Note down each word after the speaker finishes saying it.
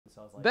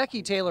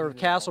Becky Taylor of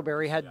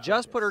Castleberry had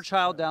just put her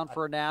child down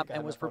for a nap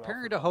and was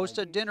preparing to host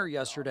a dinner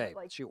yesterday.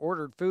 She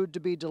ordered food to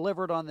be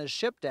delivered on the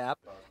Shipt app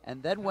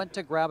and then went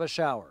to grab a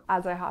shower.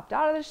 As I hopped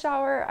out of the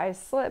shower, I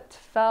slipped,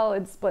 fell,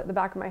 and split the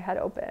back of my head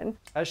open.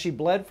 As she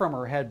bled from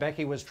her head,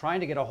 Becky was trying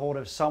to get a hold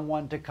of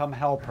someone to come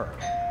help her.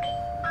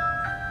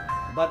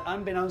 But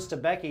unbeknownst to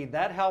Becky,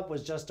 that help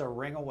was just a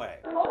ring away.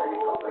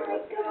 Oh my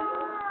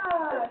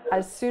God!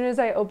 As soon as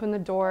I opened the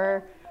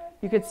door,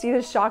 you could see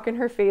the shock in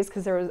her face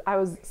because I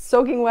was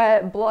soaking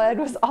wet, blood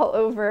was all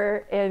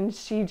over, and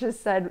she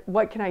just said,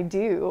 "What can I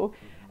do?"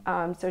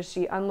 So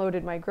she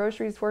unloaded my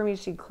groceries for me,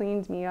 she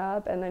cleaned me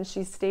up, and then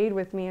she stayed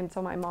with me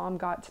until my mom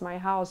got to my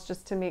house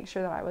just to make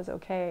sure that I was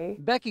okay.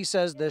 Becky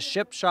says the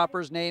Shipt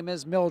shopper's name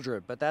is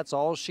Mildred, but that's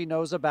all she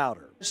knows about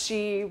her.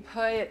 She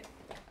put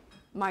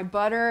my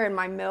butter and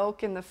my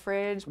milk in the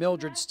fridge.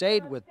 Mildred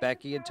stayed with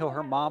Becky until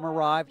her mom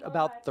arrived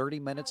about 30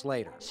 minutes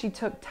later. She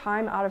took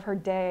time out of her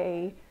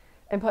day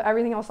and put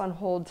everything else on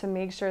hold to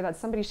make sure that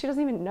somebody she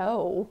doesn't even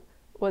know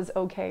was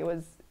okay.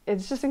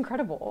 It's just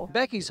incredible.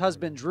 Becky's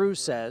husband, Drew,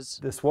 says,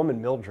 this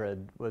woman,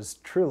 Mildred, was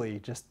truly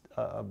just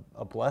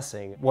a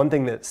blessing. One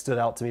thing that stood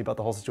out to me about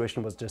the whole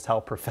situation was just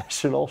how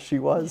professional she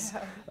was,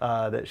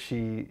 that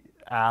she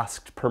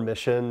asked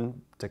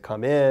permission to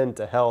come in,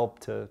 to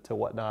help, to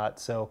whatnot.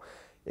 So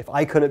if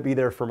I couldn't be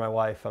there for my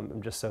wife,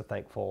 I'm just so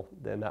thankful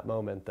in that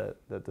moment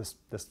that this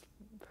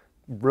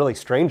really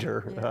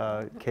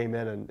stranger came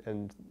in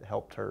and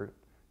helped her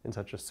in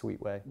such a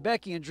sweet way.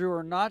 Becky and Drew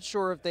are not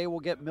sure if they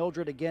will get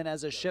Mildred again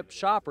as a Shipt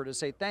shopper to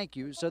say thank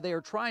you, so they are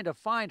trying to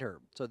find her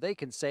so they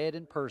can say it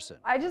in person.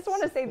 I just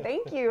want to say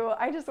thank you.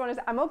 I just want to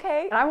say I'm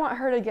okay. And I want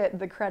her to get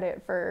the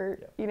credit for,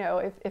 you know,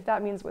 if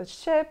that means with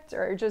Shipt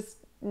or just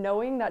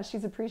knowing that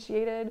she's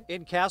appreciated.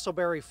 In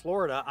Castleberry,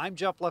 Florida, I'm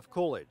Jeff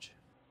Coolidge.